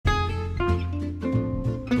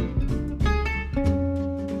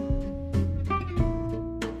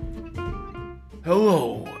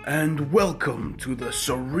Hello, and welcome to the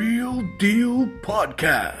Surreal Deal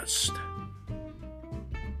Podcast.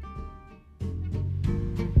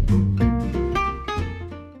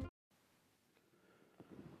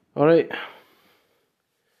 Alright,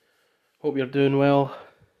 hope you're doing well.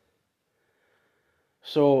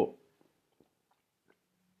 So,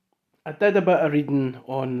 I did a bit of reading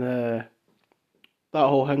on that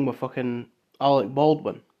whole thing with fucking Alec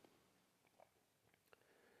Baldwin.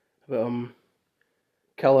 About him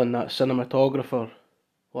killing that cinematographer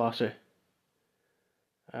lassie.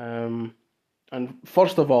 And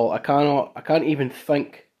first of all, I can't even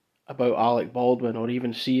think about Alec Baldwin or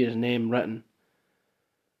even see his name written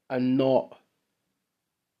and not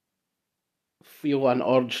feel an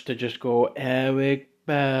urge to just go Alec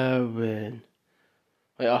Baldwin,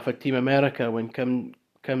 like off of Team America when Kim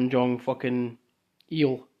Jong fucking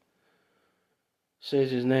Il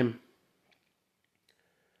says his name.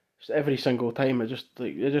 Just every single time it just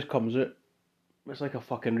comes out. It's like a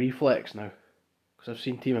fucking reflex now, because I've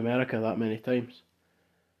seen Team America that many times.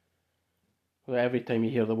 Every time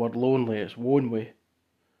you hear the word lonely, it's one way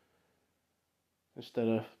instead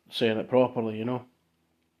of saying it properly, you know.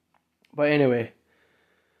 But anyway,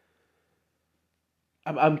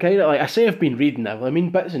 I'm kind of like, I say I've been reading it. I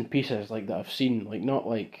mean bits and pieces like that I've seen, like not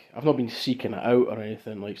like I've not been seeking it out or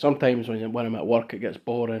anything. Like sometimes when I'm at work it gets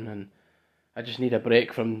boring and I just need a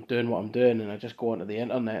break from doing what I'm doing, and I just go onto the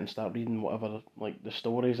internet and start reading whatever like the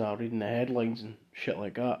stories are, reading the headlines and shit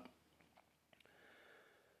like that.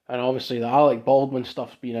 And obviously the Alec Baldwin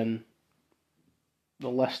stuff's been in the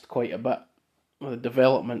list quite a bit, with the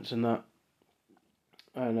developments and that.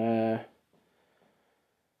 And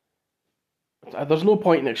there's no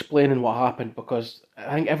point in explaining what happened, because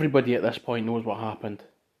I think everybody at this point knows what happened.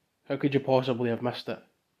 How could you possibly have missed it,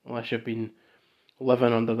 unless you've been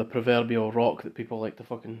living under the proverbial rock that people like to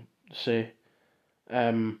fucking say.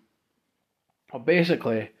 Well,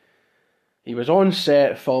 basically, he was on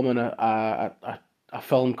set filming a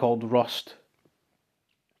film called Rust,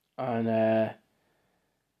 and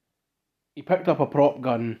he picked up a prop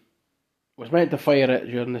gun, was meant to fire it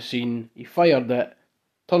during the scene. He fired it,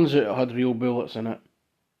 turns out it had real bullets in it,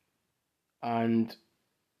 and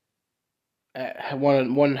it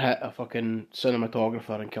one hit a fucking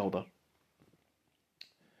cinematographer and killed her.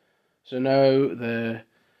 So now the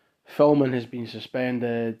filming has been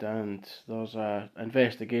suspended and there's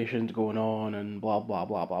investigations going on and blah blah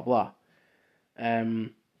blah blah blah. And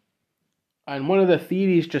one of the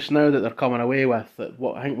theories just now that they're coming away with, that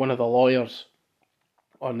what I think one of the lawyers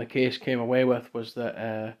on the case came away with, was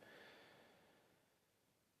that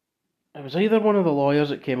it was either one of the lawyers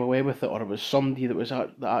that came away with it, or it was somebody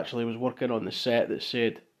that actually was working on the set that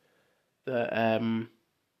said that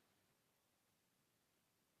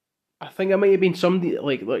I think it might have been somebody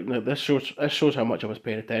like no, this shows how much I was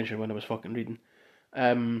paying attention when I was fucking reading.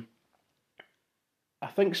 I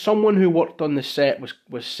think someone who worked on the set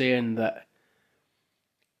was saying that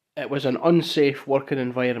it was an unsafe working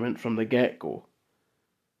environment from the get-go.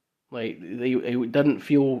 Like he didn't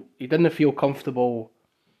feel comfortable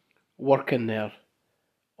working there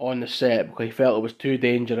on the set because he felt it was too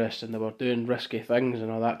dangerous and they were doing risky things and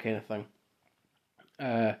all that kind of thing.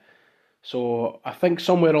 So I think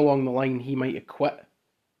somewhere along the line he might have quit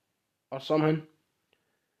or something.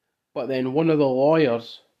 But then one of the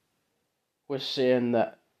lawyers was saying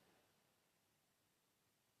that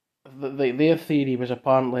their theory was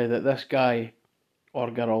apparently that this guy,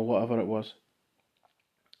 or girl, whatever it was,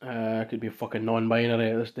 could be fucking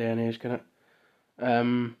non-binary at this day and age, can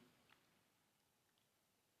it?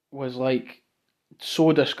 Was like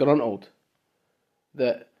so disgruntled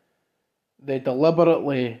that they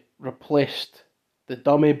deliberately replaced the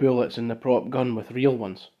dummy bullets in the prop gun with real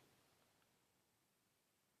ones.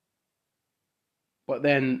 But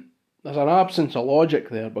then there's an absence of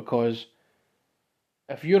logic there, because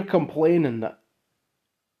if you're complaining that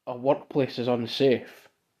a workplace is unsafe,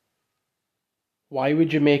 why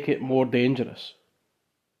would you make it more dangerous?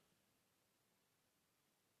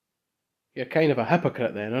 You're kind of a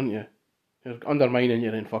hypocrite then, aren't you? You're undermining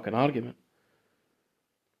your own fucking argument.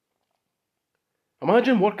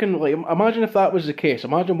 Imagine if that was the case.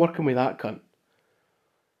 Imagine working with that cunt.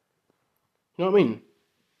 You know what I mean?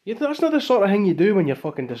 That's not the sort of thing you do when you're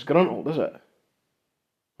fucking disgruntled, is it?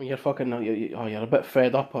 When you're fucking, you're a bit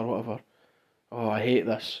fed up or whatever. Oh, I hate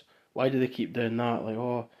this. Why do they keep doing that? Like,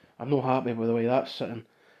 oh, I'm not happy with the way that's sitting.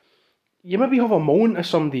 You maybe have a moan to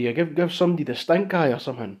somebody, or give somebody the stink eye or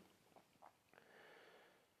something.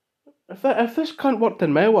 If this cunt worked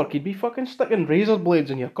in my work, he'd be fucking sticking razor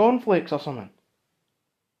blades in your cornflakes or something.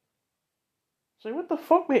 It's like, what the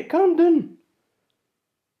fuck, mate? Calm down.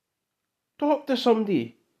 Talk to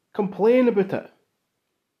somebody. Complain about it.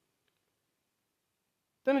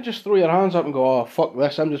 Then just throw your hands up and go, oh, fuck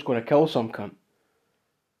this, I'm just going to kill some cunt.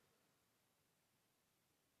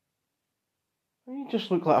 You just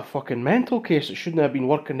look like a fucking mental case that shouldn't have been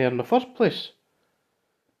working there in the first place.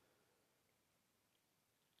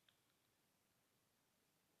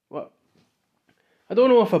 What? I don't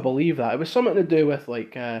know if I believe that. It was something to do with,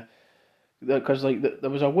 like, because, like, there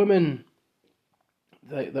was a woman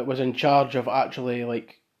that was in charge of actually,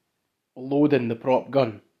 like, loading the prop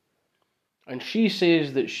gun. And she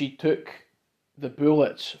says that she took the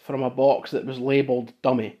bullets from a box that was labelled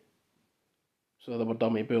dummy. So they were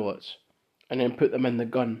dummy bullets. And then put them in the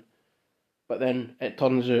gun. But then it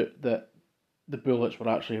turns out that the bullets were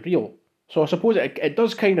actually real. So I suppose it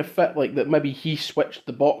does kind of fit, like, that maybe he switched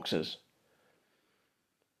the boxes.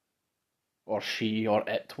 Or she, or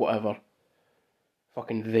it, whatever.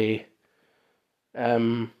 Fucking they.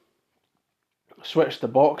 Switched the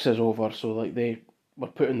boxes over so, like, they were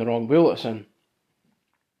putting the wrong bullets in.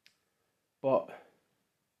 But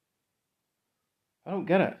I don't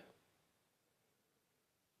get it.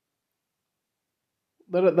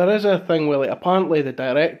 There is a thing where, like, apparently the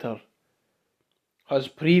director has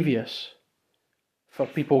previous for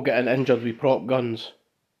people getting injured with prop guns.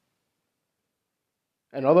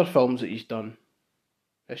 In other films that he's done,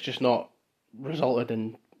 it's just not resulted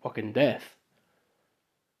in fucking death.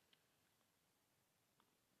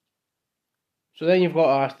 So then you've got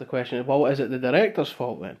to ask the question, well, is it the director's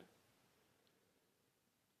fault then?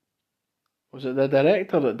 Was it the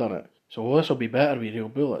director that done it? So, well, this will be better with real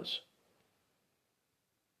bullets.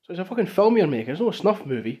 So it's a fucking film you're making. It's not a snuff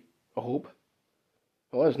movie, I hope.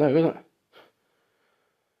 Well, it is now, isn't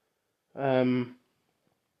it?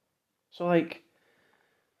 So, like,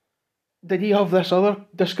 did he have this other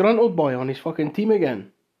disgruntled boy on his fucking team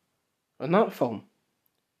again? In that film?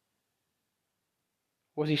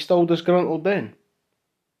 Was he still disgruntled then?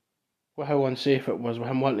 With how unsafe it was, with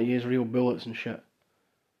him wanting to use real bullets and shit.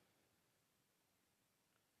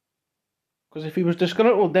 Because if he was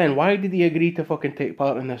disgruntled then, why did he agree to fucking take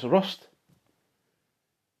part in this rust?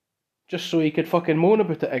 Just so he could fucking moan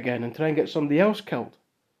about it again and try and get somebody else killed.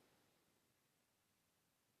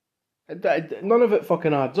 None of it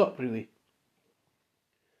fucking adds up, really.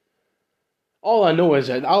 All I know is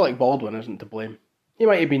that Alec Baldwin isn't to blame. He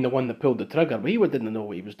might have been the one that pulled the trigger, but he didn't know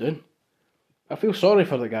what he was doing. I feel sorry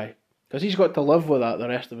for the guy, because he's got to live with that the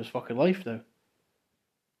rest of his fucking life now.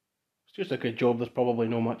 It's just a good job there's probably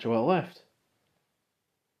no much of it left.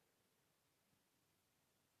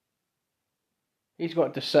 He's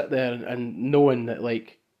got to sit there and knowing that,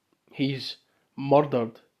 like, he's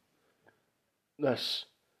murdered this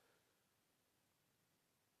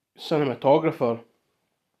cinematographer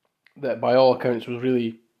that by all accounts was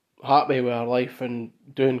really happy with her life and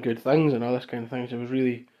doing good things and all this kind of thing. She was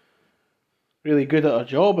really, really good at her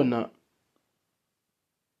job and that.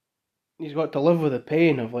 He's got to live with the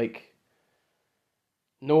pain of, like,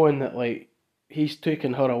 knowing that, like, he's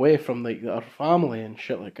taken her away from, like, her family and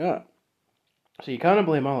shit like that. So you can't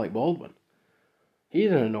blame Alec Baldwin. He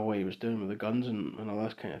didn't know what he was doing with the guns and all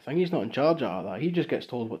this kind of thing. He's not in charge of all that. He just gets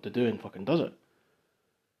told what to do and fucking does it.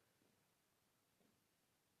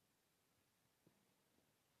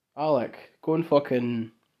 Alec, go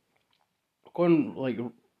and like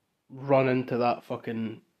run into that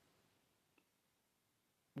fucking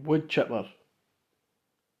wood chipper.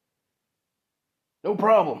 No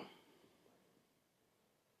problem.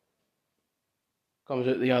 Comes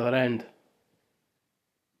out the other end.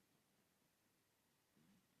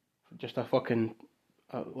 Just a fucking,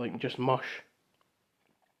 like, just mush.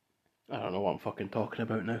 I don't know what I'm fucking talking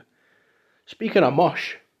about now. Speaking of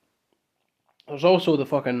mush, there's also the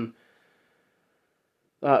fucking,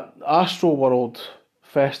 that Astroworld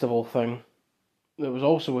festival thing that was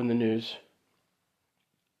also in the news.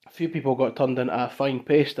 A few people got turned into a fine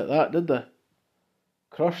paste at that, did they?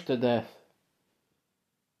 Crushed to death.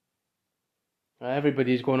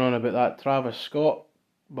 Everybody's going on about that Travis Scott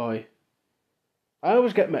boy. I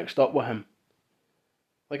always get mixed up with him.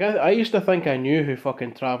 Like, I used to think I knew who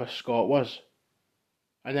fucking Travis Scott was.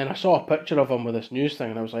 And then I saw a picture of him with this news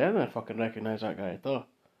thing and I was like, I didn't fucking recognise that guy at all.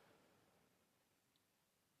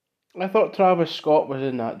 I thought Travis Scott was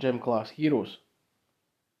in that Gym Class Heroes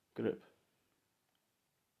group.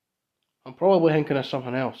 I'm probably thinking of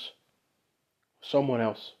something else. Someone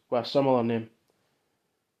else with a similar name.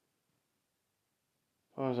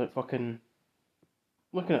 I was like fucking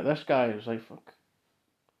looking at this guy, I was like, fuck.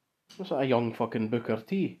 What's that, a young fucking Booker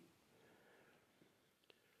T?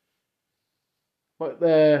 But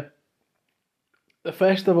the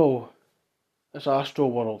festival, this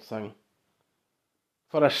Astroworld thing,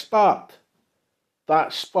 for a start,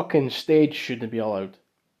 that fucking stage shouldn't be allowed.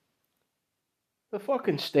 The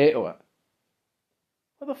fucking state of it.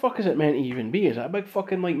 What the fuck is it meant to even be? Is it a big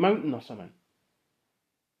fucking like mountain or something?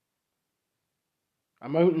 A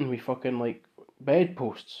mountain with fucking like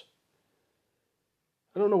bedposts.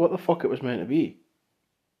 I don't know what the fuck it was meant to be.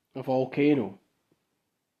 A volcano.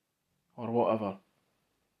 Or whatever.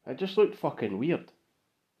 It just looked fucking weird.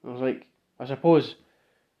 I was like, I suppose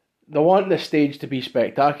they want the stage to be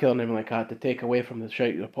spectacular and everything like that to take away from the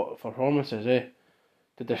shite performances,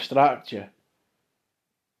 to distract you.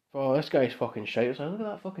 Oh, this guy's fucking shite. I was like, look at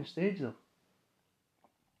that fucking stage though.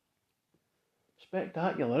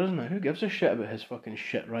 Spectacular, isn't it? Who gives a shit about his fucking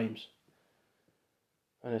shit rhymes?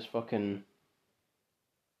 And his fucking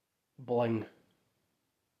bling.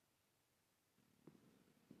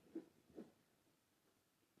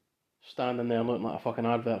 Standing there looking like a fucking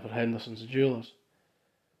advert for Henderson's Jewelers.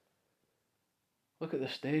 Look at the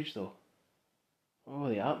stage though. Oh,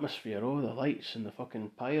 the atmosphere, oh, the lights and the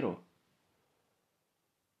fucking pyro.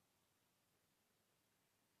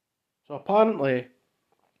 So apparently,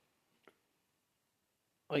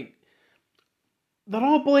 like, they're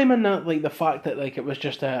all blaming that, like, the fact that, like, it was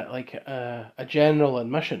just a general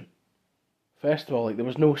admission festival. Like, there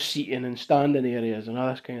was no seating and standing areas and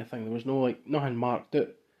all this kind of thing. There was no, like, nothing marked out.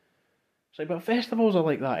 It's like, but festivals are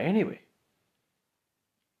like that anyway.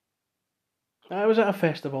 I was at a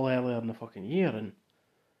festival earlier in the fucking year, and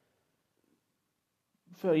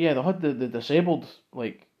yeah, they had the disabled,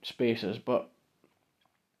 like, spaces, but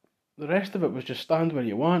the rest of it was just stand where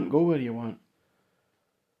you want, go where you want.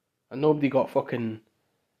 And nobody got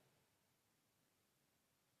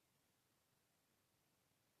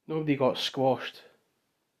squashed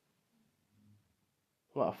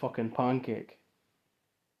like a fucking pancake.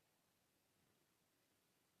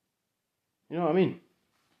 You know what I mean?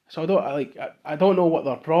 So I don't know what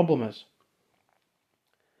their problem is.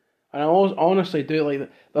 And I honestly do like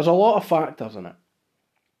that. There's a lot of factors in it,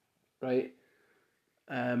 right?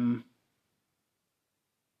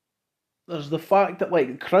 There's the fact that,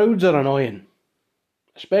 like, crowds are annoying,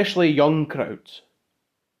 especially young crowds,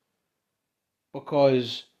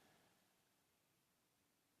 because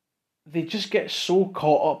they just get so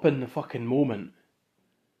caught up in the fucking moment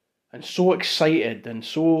and so excited and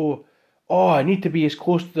so, oh, I need to be as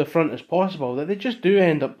close to the front as possible, that they just do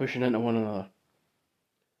end up pushing into one another.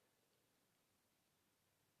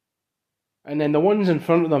 And then the ones in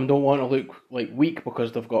front of them don't want to look like weak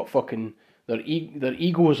because they've got fucking, their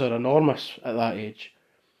egos are enormous at that age.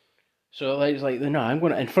 So it's like, no, I'm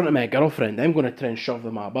going to, in front of my girlfriend, I'm going to try and shove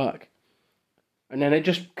them at back. And then it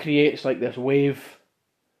just creates like this wave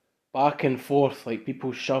back and forth, like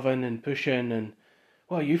people shoving and pushing and,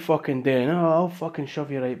 what are you fucking doing? Oh, I'll fucking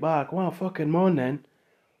shove you right back. Well, fucking on then.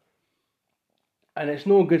 And it's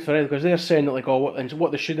no good for anything because they're saying that, like, oh,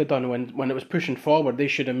 what they should have done when it was pushing forward, they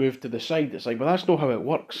should have moved to the side. It's like, well, that's not how it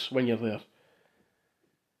works when you're there.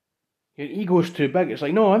 Your ego's too big. It's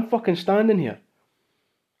like, no, I'm fucking standing here.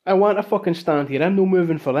 I want to fucking stand here. I'm no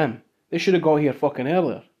moving for them. They should have got here fucking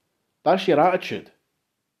earlier. That's your attitude.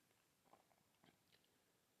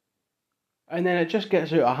 And then it just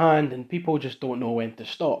gets out of hand and people just don't know when to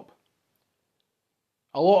stop.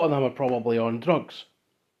 A lot of them are probably on drugs.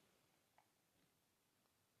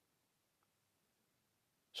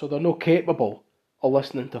 So they're not capable of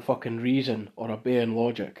listening to fucking reason or obeying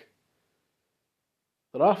logic.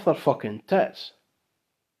 They're off their fucking tits.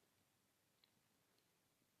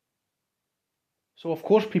 So of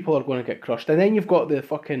course people are going to get crushed. And then you've got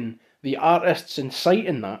the artists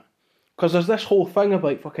inciting that. Because there's this whole thing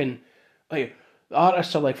about fucking, like, the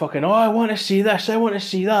artists are like fucking, oh, I want to see this, I want to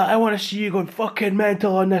see that, I want to see you going fucking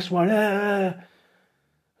mental on this one.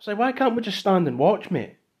 It's like, why can't we just stand and watch,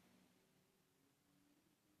 mate?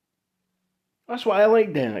 That's what I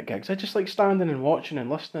like doing at gigs. I just like standing and watching and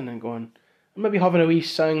listening and going, maybe having a wee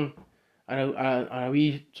sing and a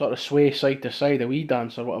wee sort of sway side to side, a wee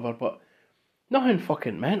dance or whatever, but nothing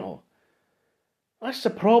fucking mental. That's the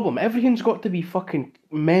problem. Everything's got to be fucking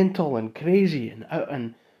mental and crazy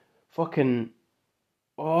and fucking,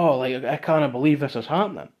 oh, like, I can't believe this is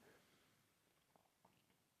happening.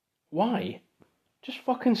 Why? Just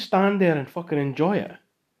fucking stand there and fucking enjoy it.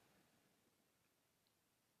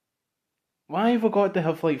 Why have we got to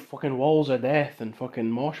have, like, fucking walls of death and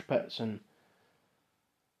fucking mosh pits and...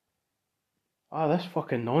 this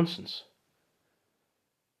fucking nonsense.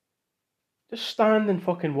 Just stand and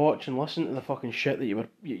fucking watch and listen to the fucking shit that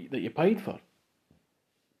you paid for.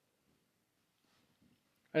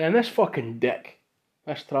 And then this fucking dick,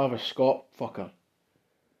 this Travis Scott fucker,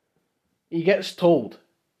 he gets told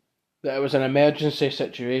that it was an emergency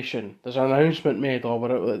situation. There's an announcement made, or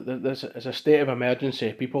there's a state of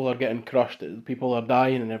emergency. People are getting crushed. People are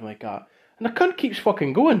dying and everything like that. And the cunt keeps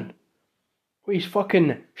fucking going with his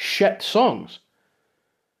fucking shit songs.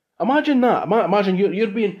 Imagine that. Imagine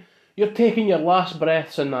you're taking your last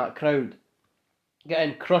breaths in that crowd,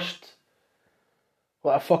 getting crushed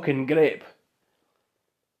like a fucking grape.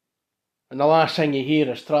 And the last thing you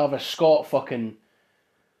hear is Travis Scott fucking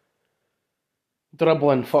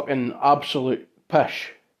dribbling fucking absolute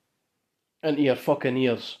pish into your fucking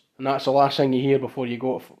ears. And that's the last thing you hear before you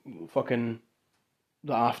go to fucking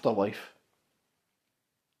the afterlife.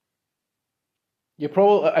 You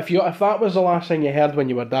probably, if that was the last thing you heard when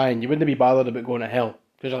you were dying, you wouldn't be bothered about going to hell.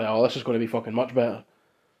 Because you're like, oh, this is going to be fucking much better.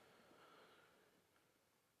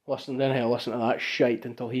 Listen to that shite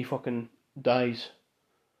until he fucking dies.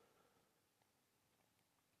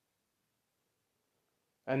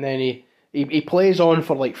 And then he plays on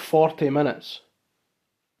for like 40 minutes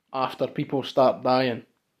after people start dying.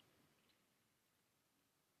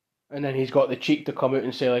 And then he's got the cheek to come out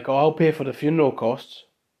and say like, oh, I'll pay for the funeral costs.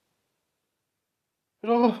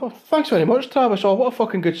 Oh, thanks very much, Travis. Oh, what a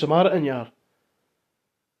fucking good Samaritan you are.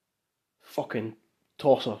 Fucking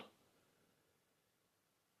tosser.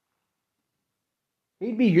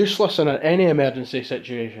 He'd be useless in any emergency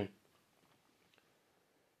situation.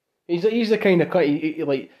 He's the kind of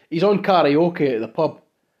cunt, he's on karaoke at the pub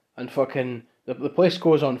and fucking the place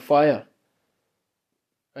goes on fire.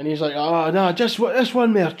 And he's like, oh no, just this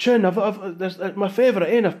one more tune. This my favourite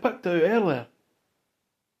ain't I've picked it out earlier.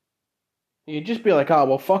 You'd just be like,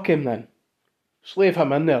 well fuck him then. Slave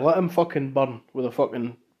him in there, let him fucking burn with a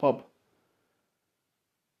fucking pub.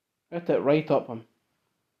 Get it right up him.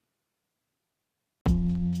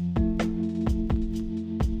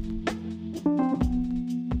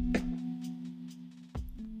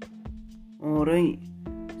 Alright,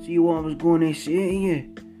 see what I was going to say to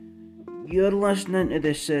you? You're listening to the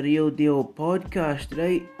Surreal Deal podcast,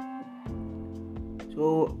 right?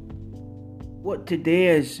 So, what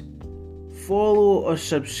today is, follow or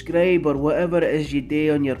subscribe or whatever it is you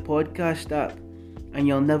do on your podcast app, and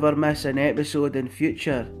you'll never miss an episode in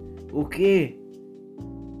future. Okay?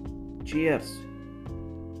 Cheers.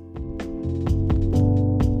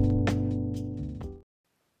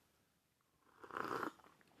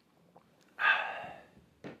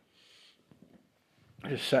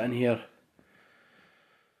 Just sitting here,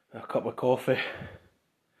 a cup of coffee.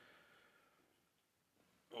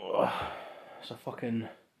 It's a fucking...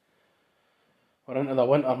 We're into the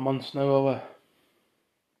winter months now, are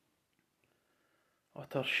we?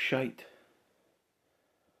 Utter shite.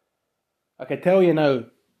 I can tell you now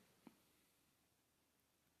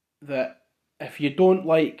that if you don't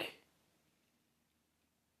like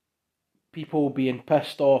people being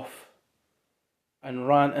pissed off and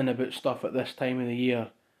ranting about stuff at this time of the year,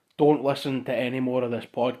 don't listen to any more of this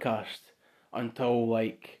podcast until,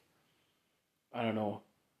 like, I don't know,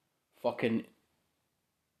 fucking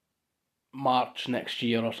March next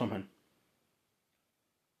year or something.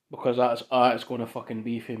 Because that's going to fucking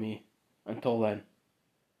be for me until then.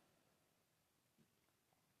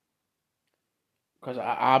 Because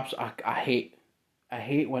I hate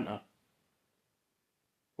winter.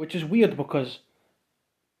 Which is weird because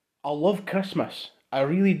I love Christmas. I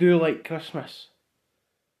really do like Christmas.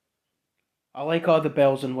 I like all the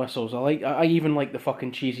bells and whistles. I even like the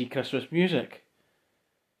fucking cheesy Christmas music.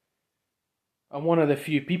 I'm one of the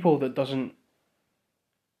few people that doesn't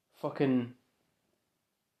fucking...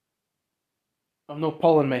 I'm not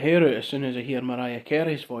pulling my hair out as soon as I hear Mariah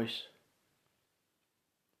Carey's voice.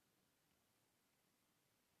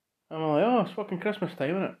 I'm like, oh, it's fucking Christmas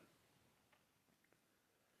time, isn't it?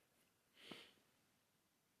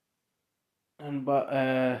 But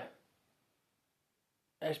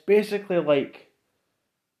it's basically like,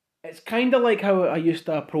 it's kind of like how I used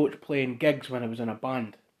to approach playing gigs when I was in a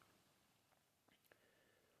band.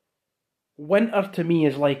 Winter to me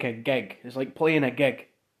is like a gig. It's like playing a gig.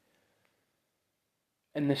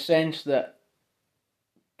 In the sense that,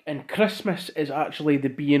 and Christmas is actually the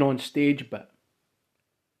being on stage bit.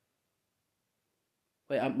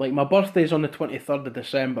 Like my birthday's on the 23rd of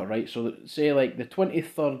December, right? So say like the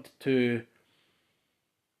 23rd to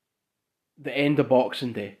the end of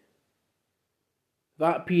Boxing Day.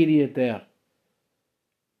 That period there.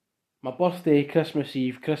 My birthday, Christmas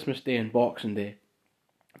Eve, Christmas Day and Boxing Day.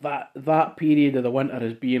 That period of the winter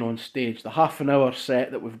is being on stage. The half an hour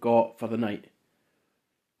set that we've got for the night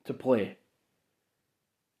to play.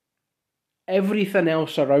 Everything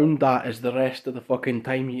else around that is the rest of the fucking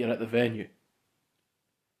time you're at the venue.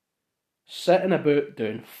 Sitting about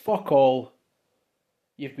doing fuck all.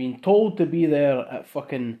 You've been told to be there at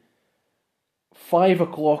fucking 5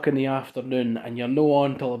 o'clock in the afternoon and you're no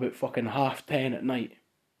on till about fucking 10:30 at night.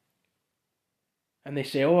 And they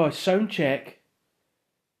say, oh, sound check.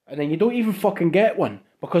 And then you don't even fucking get one.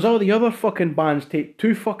 Because all the other fucking bands take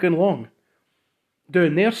too fucking long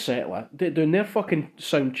doing their doing their fucking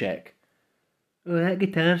sound check. Oh, that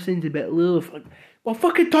guitar sounds a bit low. Well,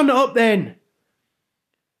 fucking turn it up then.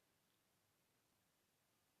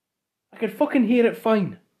 I can fucking hear it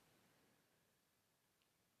fine.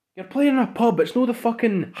 You're playing in a pub, it's no the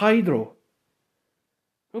fucking Hydro.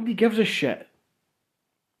 Nobody gives a shit.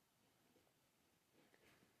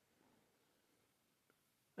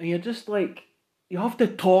 And you're just like, you have to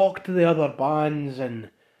talk to the other bands and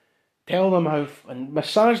tell them and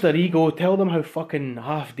massage their ego, tell them how fucking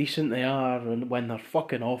half decent they are and when they're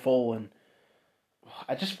fucking awful, and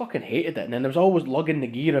I just fucking hated it. And then there was always lugging the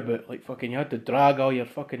gear about, like fucking you had to drag all your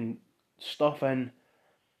fucking stuff in.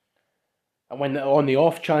 And when on the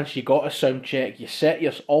off chance you got a sound check, you set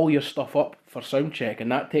all your stuff up for sound check,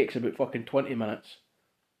 and that takes about fucking 20 minutes.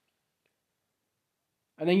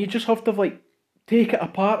 And then you just have to like take it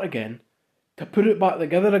apart again to put it back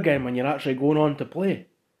together again when you're actually going on to play.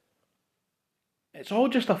 It's all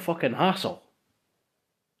just a fucking hassle.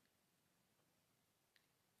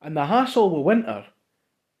 And the hassle with winter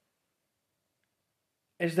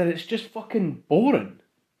is that it's just fucking boring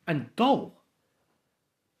and dull.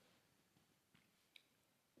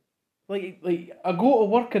 Like I go to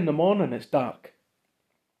work in the morning, it's dark.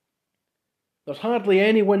 There's hardly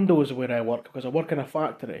any windows where I work because I work in a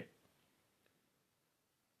factory.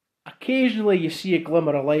 Occasionally you see a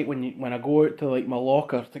glimmer of light when I go out to like my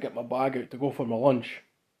locker to get my bag out to go for my lunch.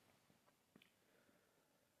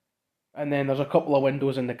 And then there's a couple of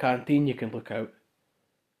windows in the canteen you can look out.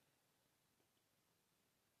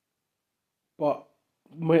 But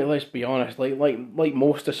mate, let's be honest, like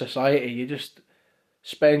most of society, you just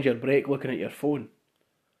spend your break looking at your phone.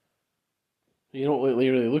 You don't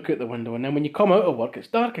really look out the window, and then when you come out of work, it's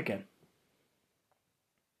dark again.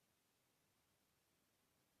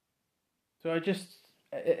 So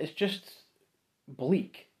it's just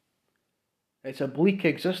bleak. It's a bleak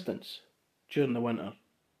existence during the winter.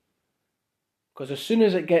 Because as soon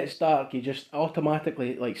as it gets dark, you just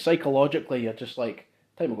automatically, like psychologically, you're just like,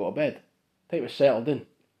 time to go to bed. Time to settle in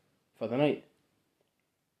for the night.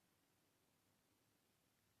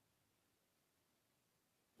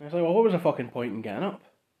 And it's like, well, what was the fucking point in getting up?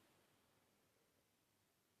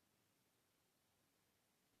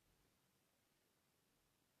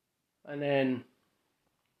 And then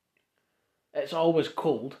it's always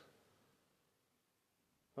cold.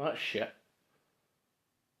 Well, that's shit.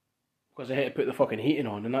 Because I had to put the fucking heating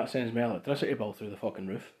on, and that sends my electricity bill through the fucking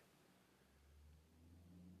roof.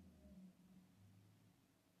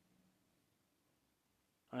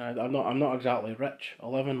 And I'm not exactly rich. I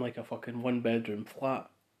live in like a fucking 1-bedroom flat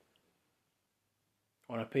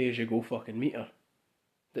on a pay-as-you-go fucking meter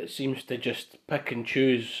that seems to just pick and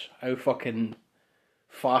choose how fucking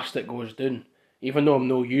fast it goes down, even though I'm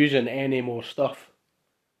not using any more stuff.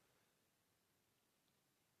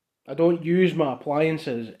 I don't use my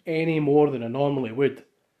appliances any more than I normally would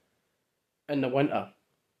in the winter.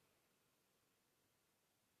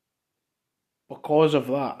 Because of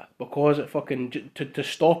that. Because it fucking, to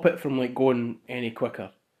stop it from like going any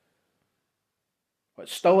quicker. But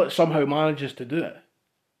still it somehow manages to do it.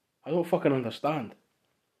 I don't fucking understand.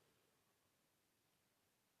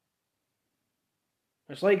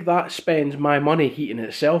 It's like that spends my money heating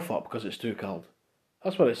itself up because it's too cold.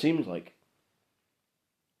 That's what it seems like.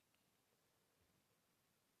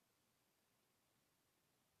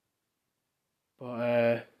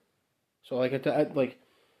 But so like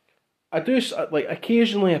I do like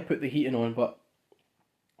occasionally I put the heating on, but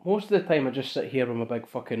most of the time I just sit here with my big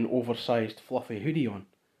fucking oversized fluffy hoodie on.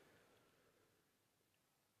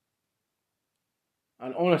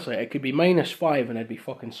 And honestly, it could be -5 and I'd be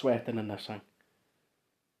fucking sweating in this thing.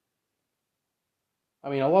 I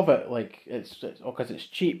mean, I love it, like, it's because it's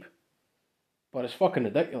cheap, but it's fucking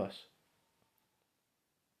ridiculous.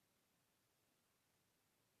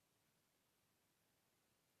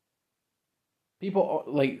 People,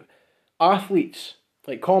 like, athletes,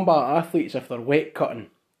 like combat athletes, if they're weight cutting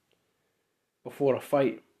before a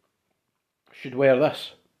fight, should wear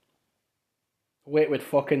this. Weight would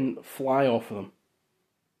fucking fly off of them.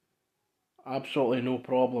 Absolutely no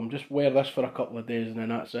problem. Just wear this for a couple of days and then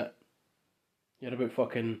that's it. You're about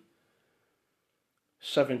fucking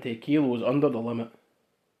 70 kilos under the limit.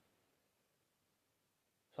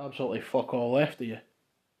 It's absolutely fuck all left of you.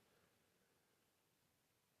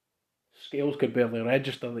 Scales could barely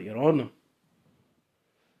register that you're on them.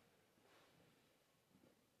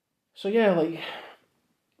 So yeah, like,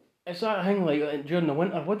 It's that thing like during the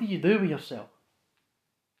winter, what do you do with yourself?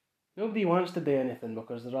 Nobody wants to do anything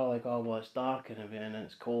because they're all like, oh well, it's dark and everything and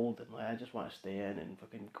it's cold and like I just want to stay in and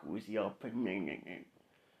fucking cozy up and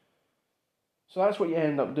so that's what you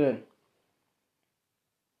end up doing.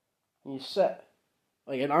 And you sit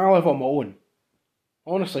like, and I live on my own.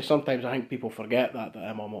 Honestly, sometimes I think people forget that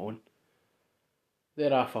I'm on my own.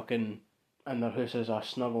 They're all fucking in their houses, are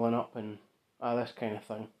snuggling up and this kind of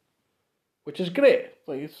thing, which is great.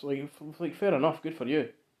 Like it's like fair enough, good for you.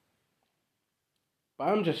 But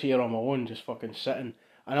I'm just here on my own, just fucking sitting.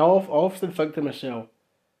 And I often think to myself,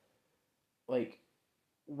 like,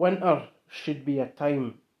 winter should be a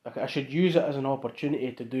time, like, I should use it as an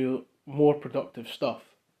opportunity to do more productive stuff.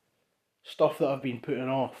 Stuff that I've been putting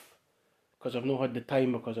off because I've not had the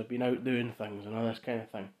time because I've been out doing things and all this kind of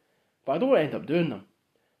thing. But I don't end up doing them.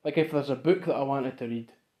 Like if there's a book that I wanted to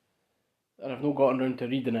read and I've not gotten around to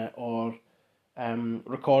reading it, or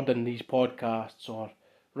recording these podcasts, or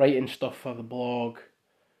writing stuff for the blog,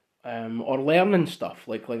 or learning stuff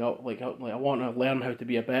like I want to learn how to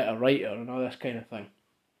be a better writer and all this kind of thing.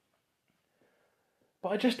 But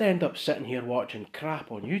I just end up sitting here watching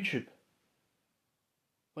crap on YouTube,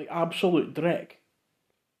 like absolute dreck,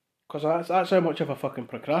 because that's how much of a fucking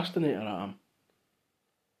procrastinator I am.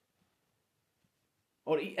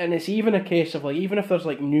 And it's even a case of like, even if there's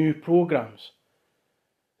like new programs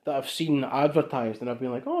that I've seen advertised and I've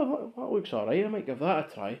been like, oh, that looks alright, I might give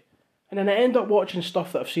that a try. And then I end up watching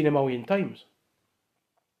stuff that I've seen a million times.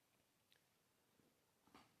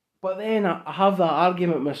 But then I have that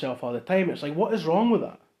argument with myself all the time. It's like, what is wrong with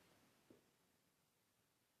that?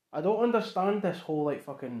 I don't understand this whole like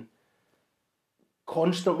fucking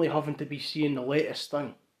constantly having to be seeing the latest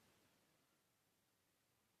thing.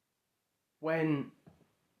 When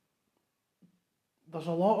there's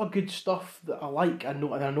a lot of good stuff that I like,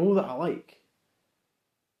 and I know that I like.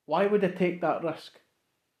 Why would I take that risk?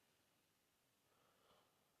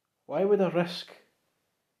 Why would I risk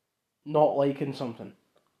not liking something?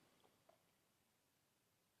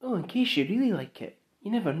 Oh, in case you really like it, you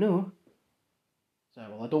never know. So,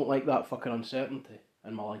 well, I don't like that fucking uncertainty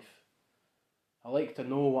in my life. I like to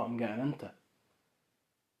know what I'm getting into.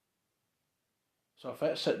 So if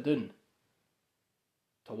I sit down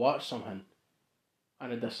to watch something,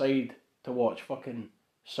 and I decide to watch fucking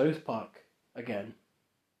South Park again,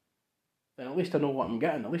 then at least I know what I'm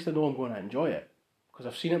getting. At least I know I'm going to enjoy it. Because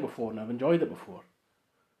I've seen it before and I've enjoyed it before.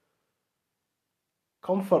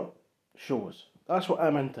 Comfort shows. That's what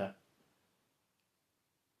I'm into.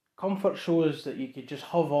 Comfort shows that you could just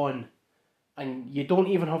have on and you don't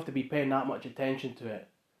even have to be paying that much attention to it.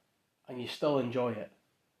 And you still enjoy it.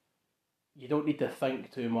 You don't need to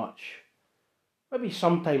think too much. Maybe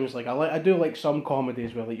sometimes, like I do like some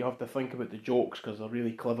comedies where like you have to think about the jokes because they're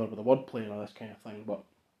really clever with the wordplay and all this kind of thing. But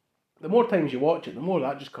the more times you watch it, the more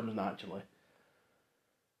that just comes naturally.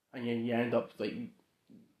 And you end up, like,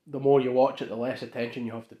 the more you watch it, the less attention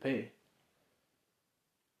you have to pay.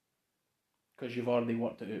 Because you've already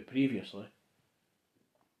worked it out previously.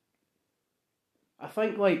 I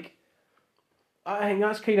think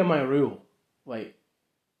that's kind of my rule. Like,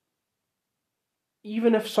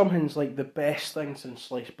 even if something's like the best thing since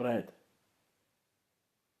sliced bread,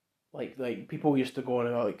 like people used to go on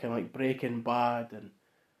about like kind of like Breaking Bad and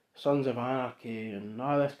Sons of Anarchy and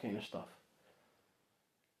all this kind of stuff.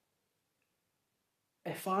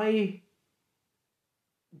 If I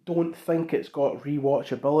don't think it's got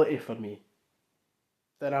rewatchability for me,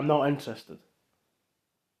 then I'm not interested.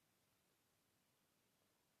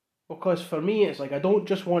 Because for me, it's like I don't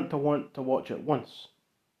just want to watch it once.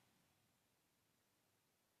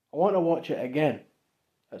 I want to watch it again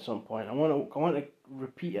at some point. I want to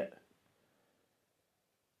repeat it.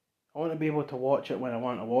 I want to be able to watch it when I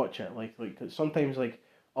want to watch it. Like sometimes like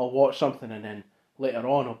I'll watch something and then later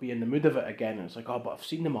on I'll be in the mood of it again and it's like, oh, but I've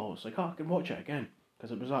seen them all. It's like, oh, I can watch it again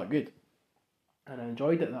because it was that good and I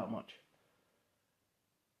enjoyed it that much.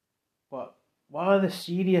 But what are the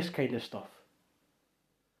serious kind of stuff?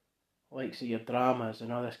 Like, say, your dramas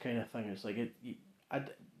and all this kind of thing. It's like,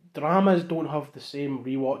 dramas don't have the same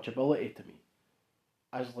rewatchability to me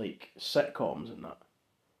as, like, sitcoms and that.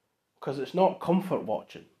 Because it's not comfort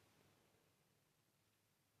watching.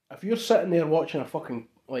 If you're sitting there watching a fucking,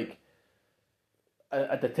 like,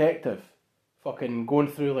 a detective fucking going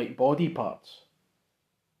through, like, body parts,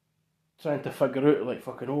 trying to figure out, like,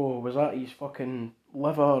 fucking, oh, was that his fucking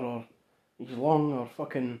liver or his lung or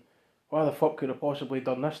fucking, why the fuck could have possibly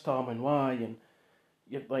done this to him and why, and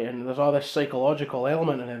and there's all this psychological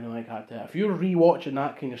element and everything like that. If you're rewatching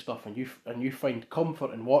that kind of stuff and you find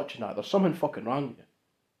comfort in watching that, there's something fucking wrong with you.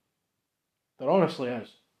 There honestly is.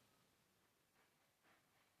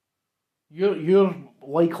 you're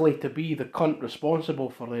likely to be the cunt responsible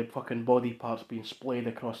for the fucking body parts being splayed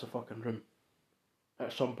across the fucking room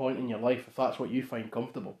at some point in your life, if that's what you find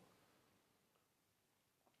comfortable.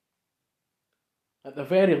 At the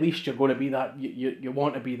very least, you're going to be that, you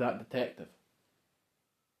want to be that detective.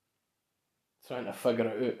 Trying to figure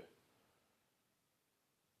it out.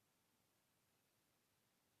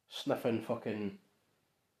 Sniffing fucking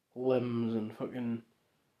limbs and fucking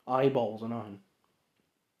eyeballs and all.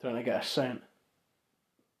 Trying to get a scent.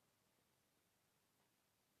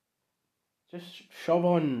 Just shove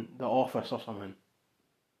on The Office or something.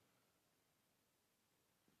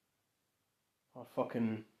 Or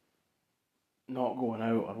fucking not going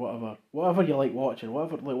out or whatever. Whatever you like watching,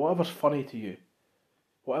 whatever's funny to you.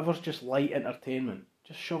 Whatever's just light entertainment.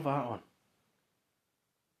 Just shove that on.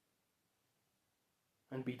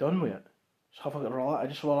 And be done with it.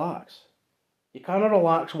 Just relax. You can't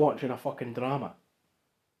relax watching a fucking drama.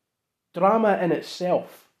 Drama in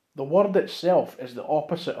itself, the word itself, is the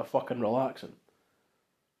opposite of fucking relaxing.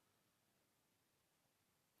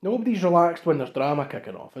 Nobody's relaxed when there's drama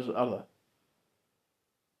kicking off, are they?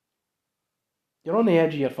 You're on the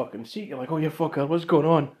edge of your fucking seat, you're like, oh, you fucker, what's going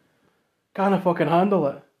on? Can't I fucking handle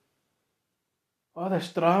it? Oh,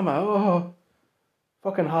 this drama, oh.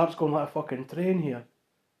 Fucking heart's going like a fucking train here.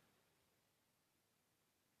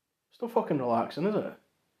 It's not fucking relaxing, is it?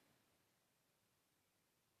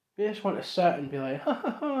 You just want to sit and be like, ha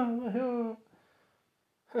ha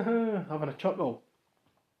ha, having a chuckle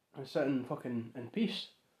and sitting fucking in peace.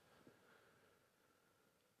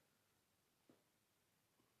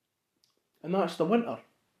 And that's the winter.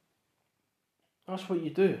 That's what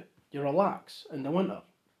you do. You relax in the winter.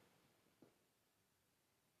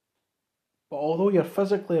 But although you're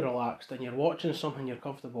physically relaxed and you're watching something you're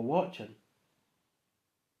comfortable watching,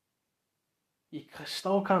 you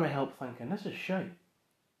still can't help thinking, this is shite.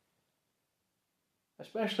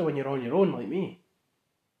 Especially when you're on your own like me.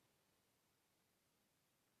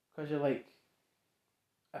 Because you're like,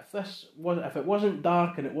 if it wasn't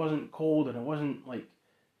dark and it wasn't cold and it wasn't like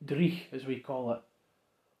dreich, as we call it,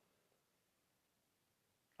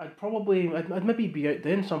 I'd maybe be out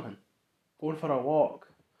doing something. Going for a walk.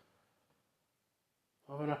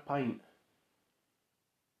 Having a pint.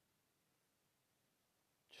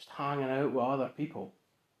 Just hanging out with other people.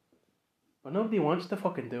 But nobody wants to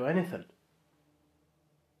fucking do anything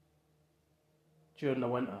during the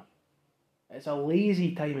winter. It's a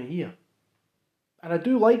lazy time of year. And I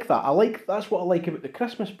do like that. That's what I like about the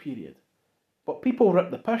Christmas period. But people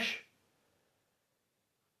rip the pish.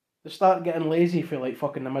 They start getting lazy for like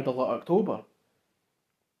fucking the middle of October.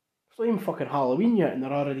 It's not even fucking Halloween yet and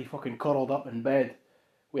they're already fucking curled up in bed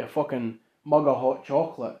with a fucking mug of hot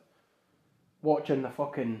chocolate watching the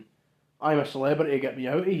fucking I'm a Celebrity, Get Me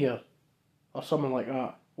Out of Here or something like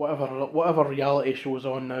that. Whatever reality show's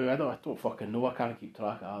on now, I don't fucking know. I can't keep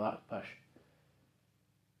track of that pish.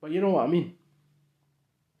 But you know what I mean.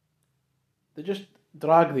 They just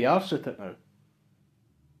drag the arse at it now.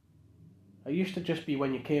 It used to just be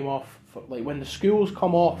when you came off, like when the schools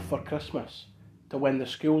come off for Christmas to when the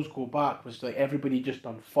schools go back was like everybody just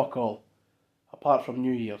done fuck all, apart from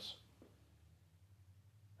New Year's.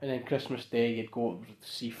 And then Christmas Day you'd go to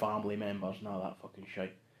see family members and all that fucking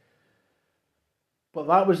shit. But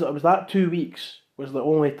it was that 2 weeks was the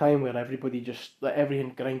only time where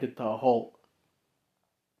everything grinded to a halt.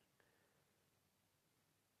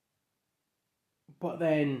 But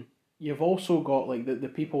then you've also got like the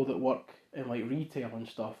people that work in like retail and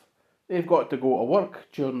stuff. They've got to go to work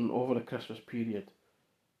over the Christmas period.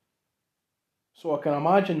 So I can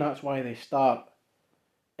imagine that's why they start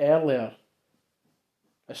earlier.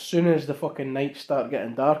 As soon as the fucking nights start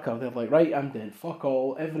getting darker, they're like, right, I'm doing fuck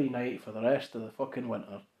all every night for the rest of the fucking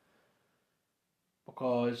winter.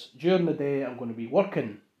 Because during the day I'm going to be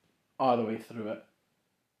working all the way through it.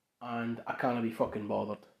 And I can't be fucking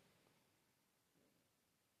bothered.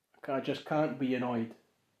 I just can't be annoyed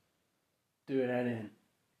doing anything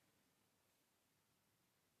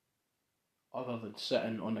other than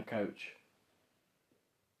sitting on the couch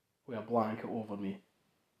with a blanket over me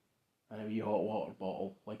and a wee hot water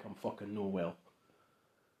bottle like I'm fucking no well.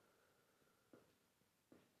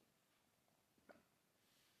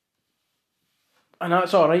 And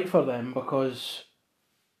that's alright for them because,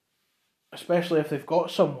 especially if they've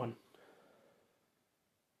got someone,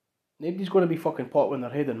 nobody's going to be fucking popping their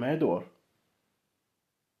head in my door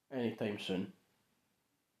anytime soon.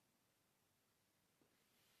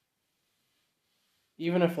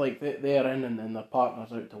 Even if like they're in and their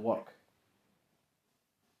partner's out to work,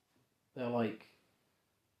 they're like,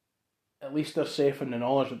 at least they're safe in the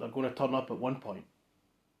knowledge that they're going to turn up at one point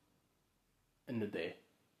in the day.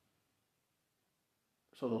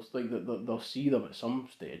 so they'll see them at some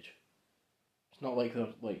stage. It's not like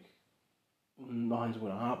they're like nothing's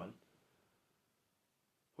going to happen.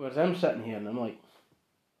 Whereas I'm sitting here and I'm like,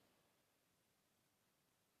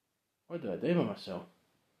 what do I do with myself?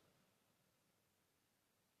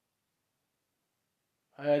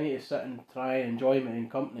 I need to sit and try and enjoy my own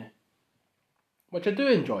company. Which I do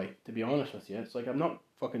enjoy, to be honest with you. It's like I'm not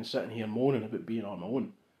fucking sitting here moaning about being on my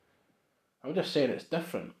own. I'm just saying it's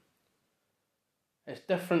different. It's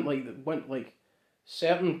different, like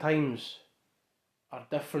certain times are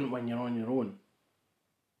different when you're on your own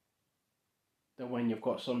than when you've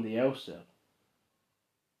got somebody else there.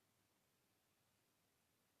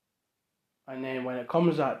 And then when it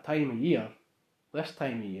comes that time of year, this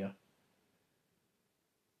time of year,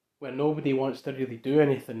 where nobody wants to really do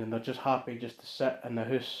anything and they're just happy just to sit in the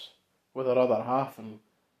house with their other half and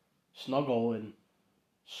snuggle and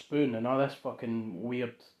spoon and all this fucking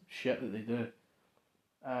weird shit that they do.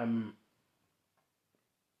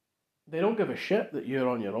 They don't give a shit that you're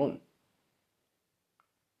on your own.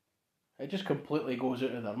 It just completely goes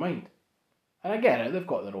out of their mind. And I get it, they've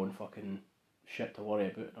got their own fucking shit to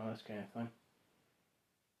worry about and all this kind of thing.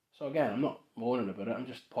 So again, I'm not moaning about it, I'm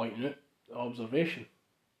just pointing out the observation.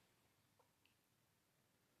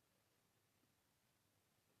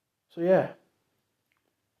 So yeah,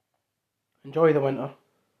 enjoy the winter.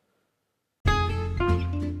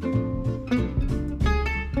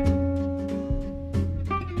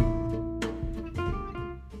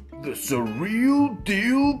 The Surreal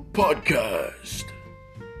Deal Podcast.